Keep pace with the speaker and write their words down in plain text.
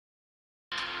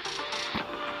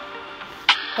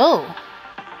Oh,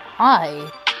 hi.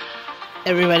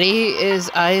 Everybody, is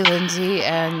I, Lindsay,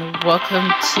 and welcome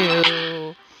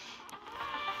to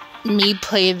me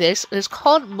play this. It's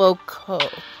called Moko.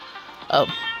 Oh.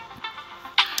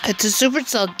 It's a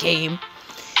Supercell game,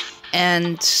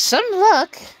 and some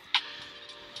luck,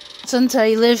 since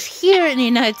I live here in the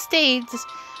United States,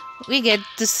 we get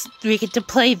to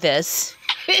play this.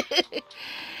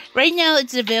 Right now,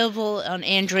 it's available on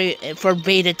Android for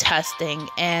beta testing,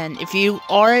 and if you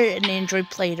are an Android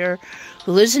player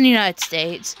who lives in the United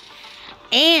States,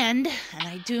 and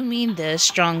I do mean this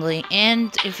strongly,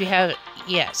 and if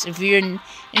you're an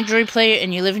Android player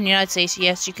and you live in the United States,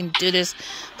 yes, you can do this,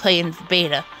 play in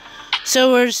beta.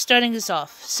 So we're starting this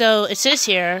off. So it says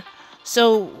here,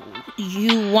 so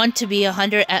you want to be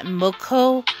 100 at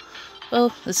Moko?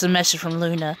 Oh, this is a message from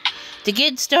Luna. To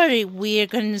get started, we are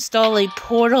going to install a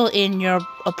portal in your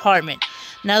apartment.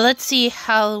 Now let's see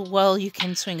how well you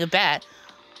can swing a bat.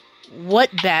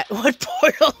 What bat? What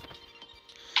portal?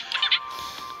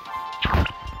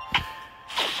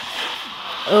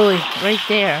 Oh, right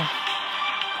there.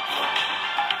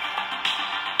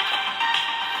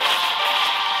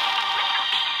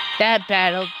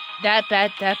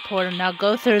 That portal. Now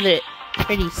go through it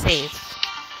pretty safe.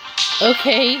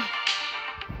 Okay.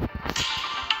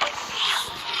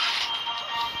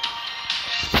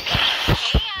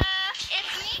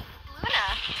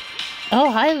 Oh,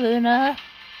 hi, Luna.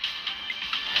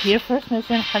 Your first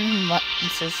mission, 100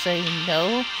 months, say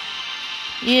no.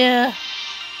 Yeah.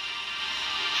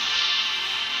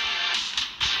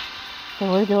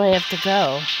 So where do I have to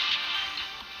go?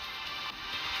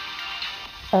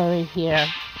 Oh, right here.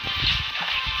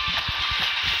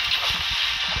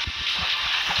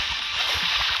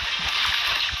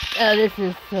 Oh, this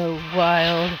is so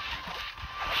wild.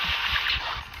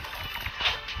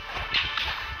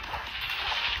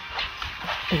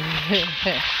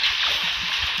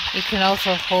 You can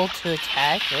also hold to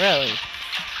attack, really.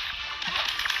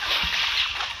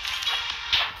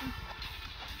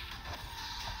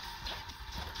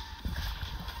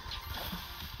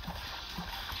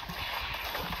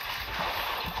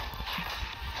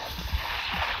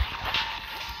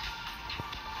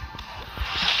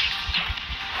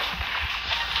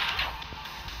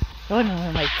 Oh no,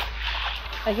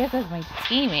 I guess that's my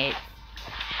teammate.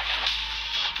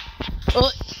 Oh,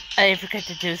 I forgot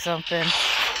to do something.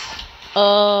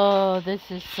 Oh, this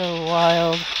is so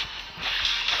wild.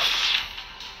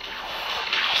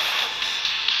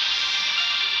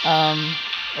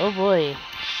 Oh boy.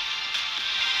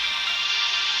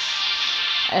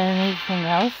 Anything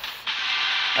else?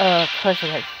 Of course I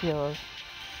got healed.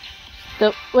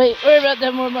 Wait, worry about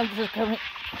that, more monsters coming.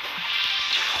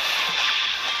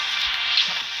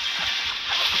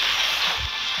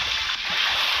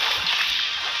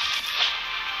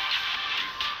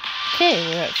 Okay,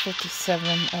 we're at 57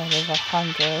 out of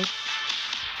 100.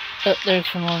 Oh, there's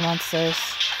some more monsters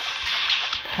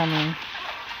coming.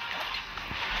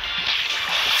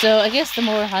 So I guess the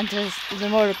more hunters, the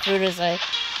more recruiters I'm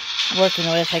working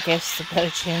with, I guess the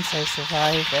better chance I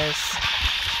survive this.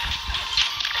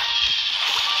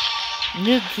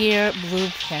 New gear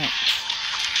blueprint.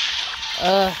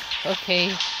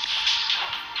 Okay.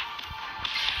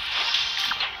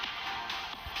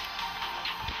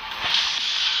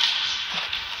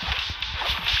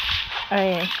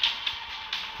 Alright.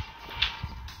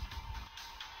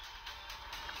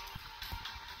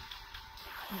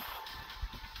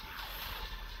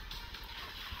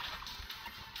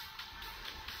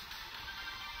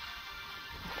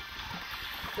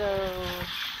 So,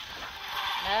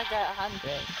 now I got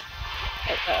 100.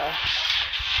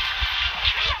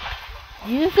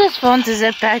 Use this phone to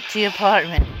zip back to your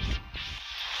apartment.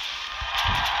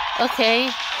 Okay.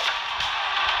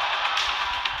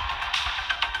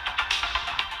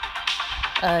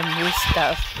 New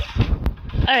stuff.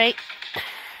 Alright.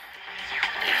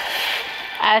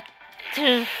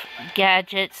 Active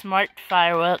gadget, smart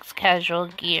fireworks, casual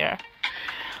gear.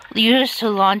 Used to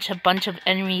launch a bunch of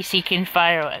enemy-seeking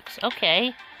fireworks.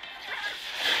 Okay.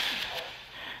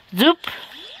 Zoop.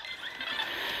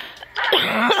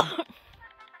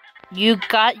 You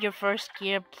got your first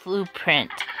gear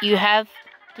blueprint. You have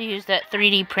to use that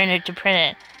 3D printer to print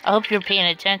it. I hope you're paying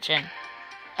attention.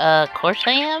 Of course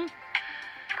I am.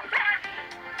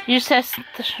 Use that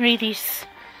 3D.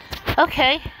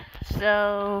 Okay,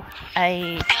 so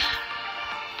I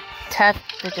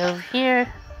tapped it over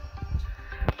here.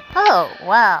 Oh,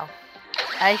 wow.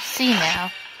 I see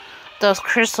now. Those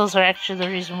crystals are actually the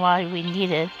reason why we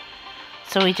need it.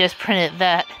 So we just printed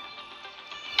that.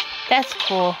 That's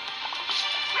cool.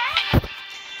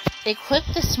 Equip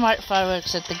the smart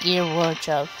fireworks at the gear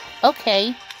wardrobe.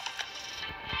 Okay.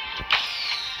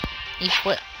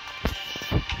 Equip.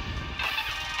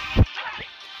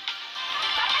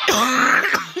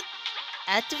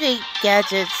 Activate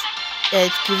gadgets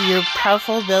that give you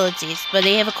powerful abilities, but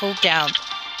they have a cooldown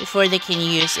before they can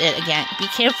use it again. Be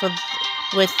careful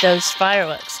with those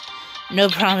fireworks. No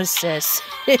promises.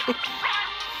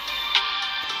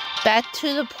 Back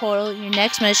to the portal. Your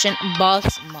next mission,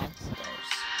 boss monsters.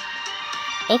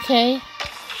 Okay.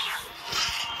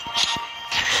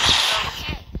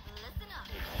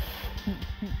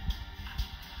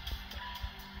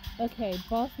 Okay,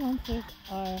 boss monsters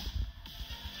are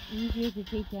easier to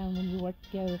take down when you work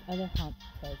together with other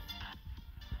hunters.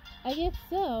 I guess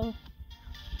so.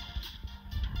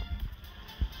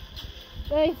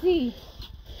 I see.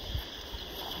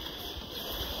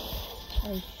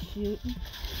 I shoot.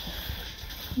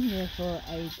 Therefore,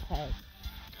 I attack.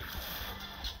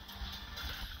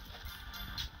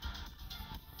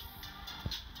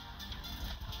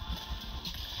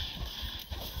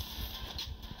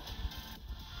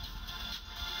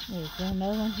 Wait, is there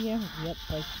another one here? Yep,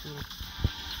 I see.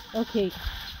 Okay.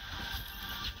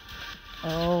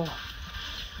 Oh.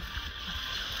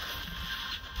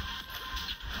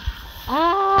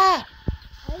 Ah!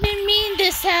 I didn't mean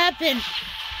this happened.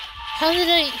 How did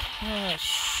I... Oh,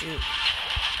 shoot.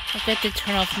 I got to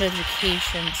turn off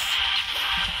notifications.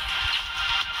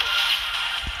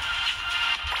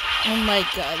 Oh my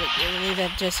god, I can't believe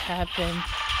that just happened.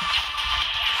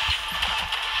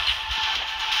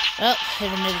 Oh, I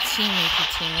have another teammate to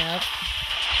team up.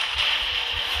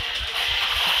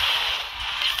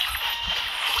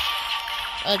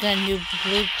 I got a new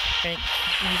blueprint,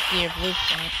 new gear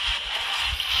blueprint.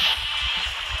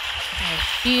 I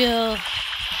heal,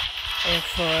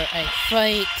 therefore I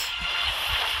fight.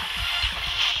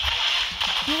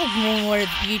 I have more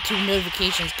YouTube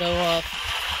notifications go off,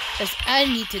 because I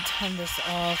need to turn this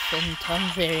off, and I'm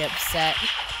very upset.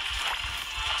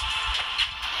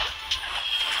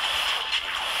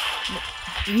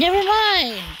 Never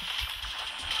mind!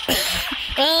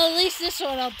 Well, at least this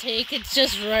one I'll take. It's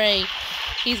just Ray.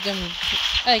 He's gonna...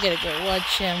 I gotta go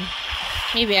watch him.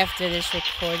 Maybe after this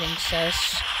recording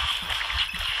sesh.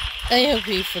 I hope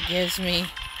he forgives me.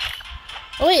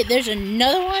 Oh wait, there's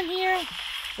another one here?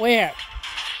 Where?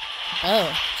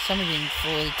 Oh, somebody didn't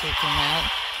fully take him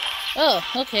out. Oh,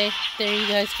 okay. There you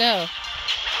guys go.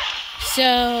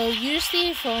 So, use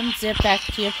the phone, zip back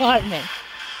to your apartment.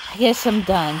 I guess I'm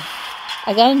done.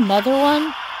 I got another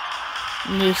one.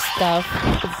 New stuff.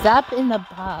 Zap in the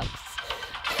box.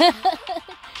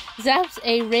 Zaps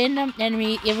a random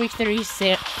enemy every 30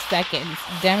 seconds.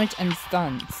 Damage and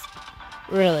stuns.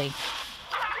 Really.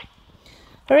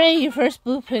 Hooray, your first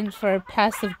blueprint for a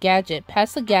passive gadget.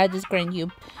 Passive gadgets grant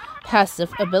you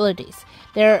passive abilities.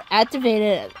 They're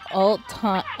activated at all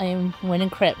time when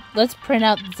equipped. Let's print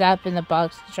out Zap in the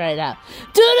box to try it out.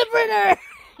 To the printer!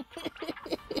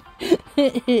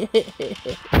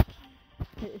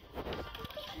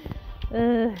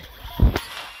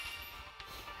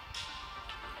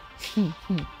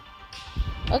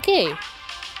 Okay.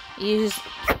 Use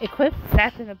equip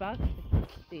Zap in the box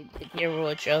to gear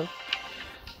wardrobe.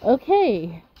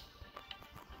 Okay.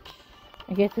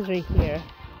 I guess it's right here.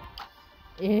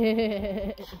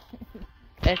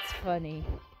 That's funny.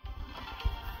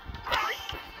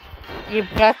 Your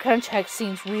background check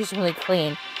seems reasonably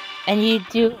clean, and you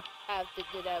do have to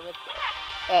do that with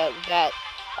that.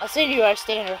 I'll send you our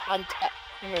standard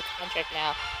contract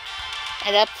now,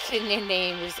 and that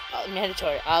name is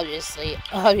mandatory. Obviously.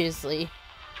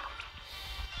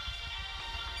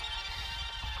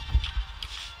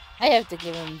 I have to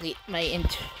give him my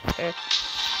intro.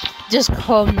 Just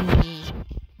call me.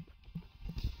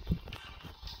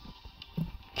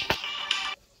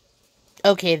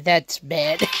 Okay, that's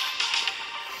bad.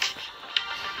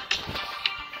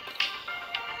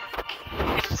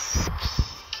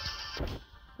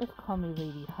 Just call me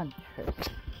Lady Huntress.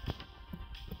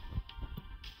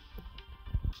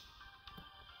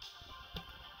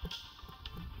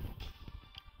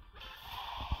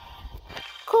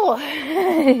 Cool.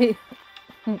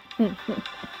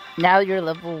 Now you're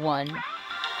level 1.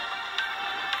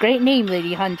 Great name,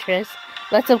 Lady Huntress.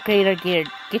 Let's upgrade our gear.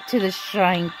 Get to the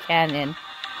shrine cannon.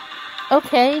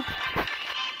 Okay.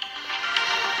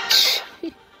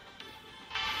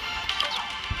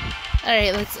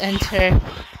 Alright, let's enter.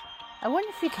 I wonder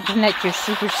if you can connect your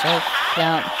Supercell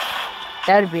account.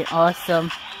 That would be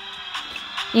awesome.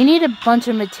 You need a bunch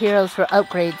of materials for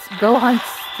upgrades. Go hunt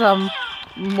some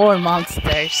more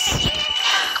monsters.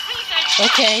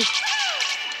 Okay.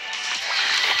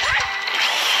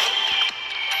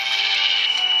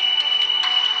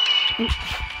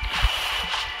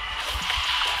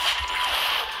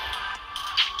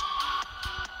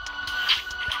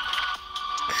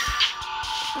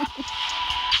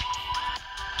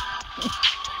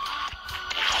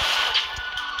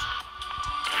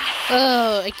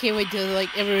 Oh, I can't wait till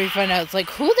like everybody find out. It's like,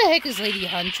 who the heck is Lady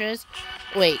Huntress?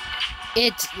 Wait,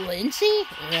 it's Lindsay?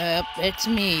 Yep, it's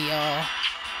me, y'all.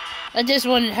 I just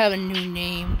wanted to have a new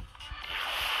name.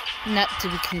 Not to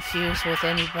be confused with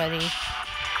anybody.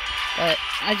 But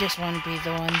I just want to be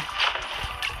the one.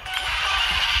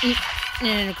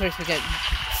 And of course we got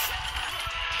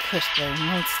pushed by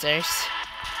monsters.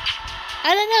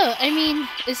 I don't know. I mean,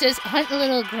 it says hunt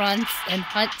little grunts and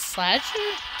hunt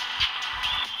slasher?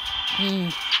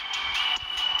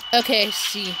 Okay,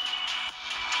 see.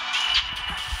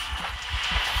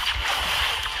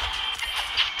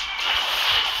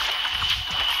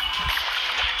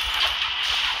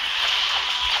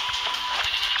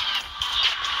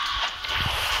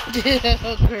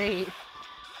 Oh, great.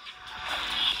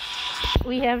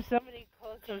 We have somebody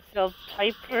calls himself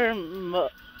Piper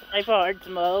Hearts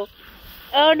Mo.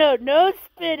 Oh no, no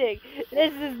spitting!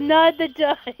 This is not the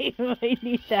time! I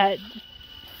need that.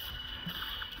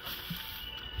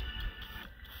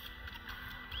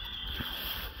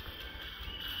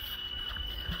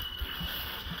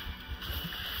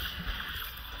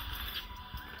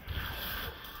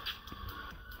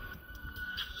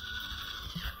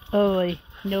 Oh wait,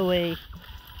 no way.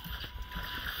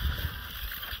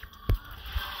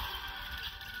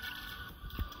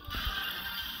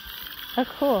 Oh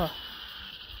cool.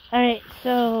 Alright,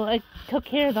 so I took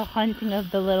care of the hunting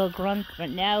of the little grunts, but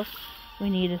now we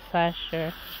need a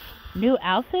slasher. New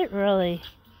outfit? Really?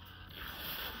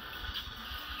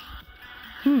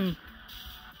 Oh,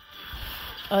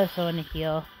 I also want to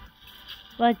heal.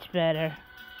 Much better.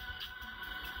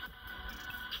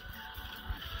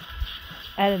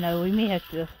 I don't know, we may have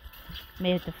to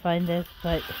find this,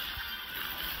 but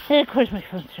and of course my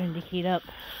phone's starting to heat up,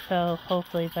 so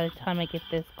hopefully by the time I get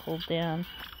this cooled down.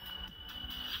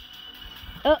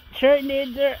 Oh, sure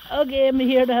needs her. Okay, I'm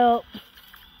here to help.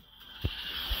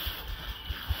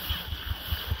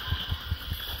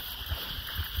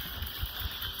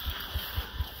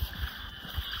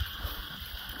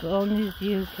 As long as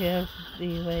you can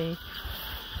see way.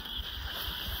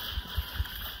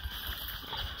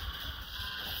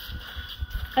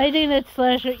 I think that's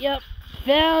Slasher. Yep,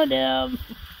 found him.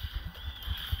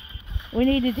 We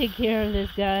need to take care of this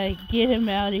guy. Get him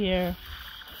out of here.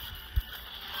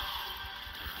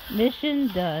 Mission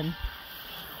done.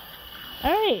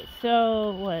 Alright,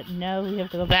 so what? Now we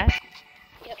have to go back?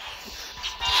 Yep.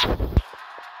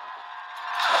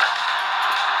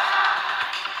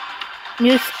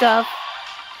 New stuff.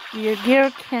 Your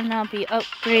gear cannot be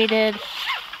upgraded.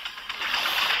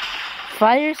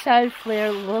 Fireside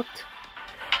Flare looked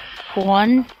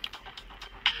 1.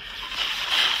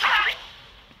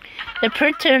 The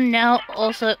printer now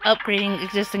also upgrading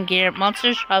existing gear.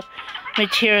 Monsters drop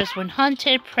materials when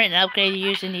hunted. Print and upgrade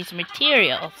using these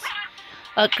materials.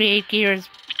 Upgrade gear is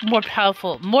more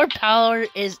powerful. More power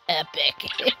is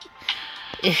epic.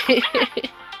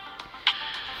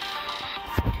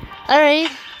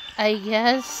 Alright, I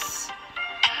guess.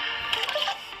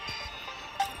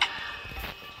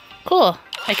 Cool.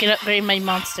 I can upgrade my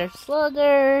monster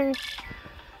slugger.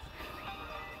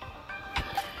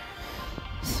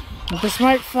 The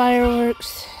smart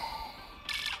fireworks.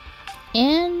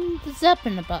 And the Zap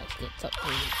in the box gets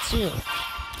upgraded too.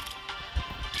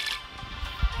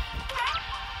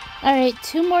 Alright,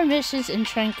 2 more missions and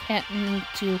trying Canton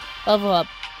to level up.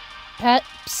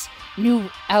 Perhaps new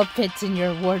outfits in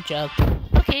your wardrobe.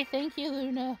 Okay, thank you,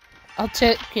 Luna. I'll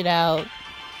check it out.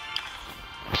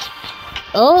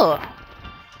 Oh!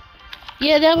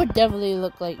 Yeah, that would definitely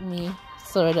look like me.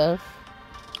 Sort of.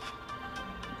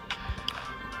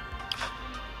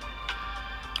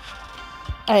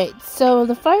 Alright, so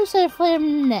the Fireside Flare,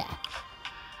 nah.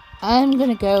 I'm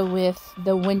gonna go with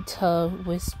the Winter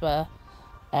Whisper.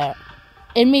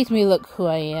 It makes me look who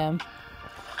I am.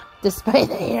 Despite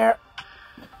the hair.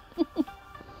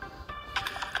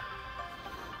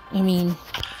 I mean,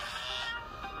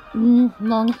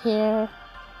 long hair.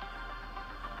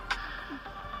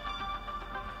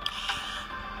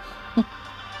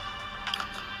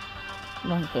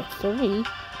 Long hair 3.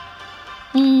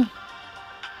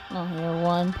 Long hair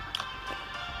 1.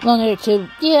 Long hair 2.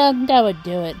 Yeah, that would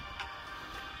do it.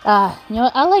 You know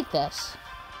what? I like this.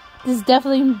 This is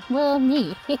definitely, well,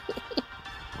 me.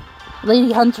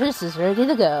 Lady Huntress is ready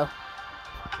to go.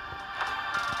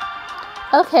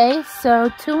 Okay, so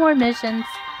 2 more missions.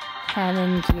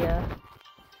 And yeah.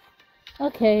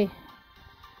 Okay.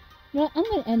 Well, I'm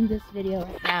going to end this video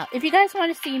right now. If you guys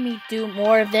want to see me do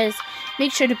more of this,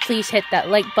 make sure to please hit that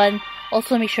like button.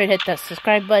 Also, make sure to hit that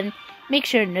subscribe button. Make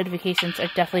sure notifications are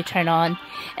definitely turned on.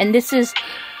 And this is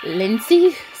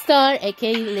Lindsay Star,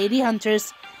 aka Lady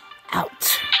Hunters,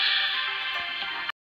 out.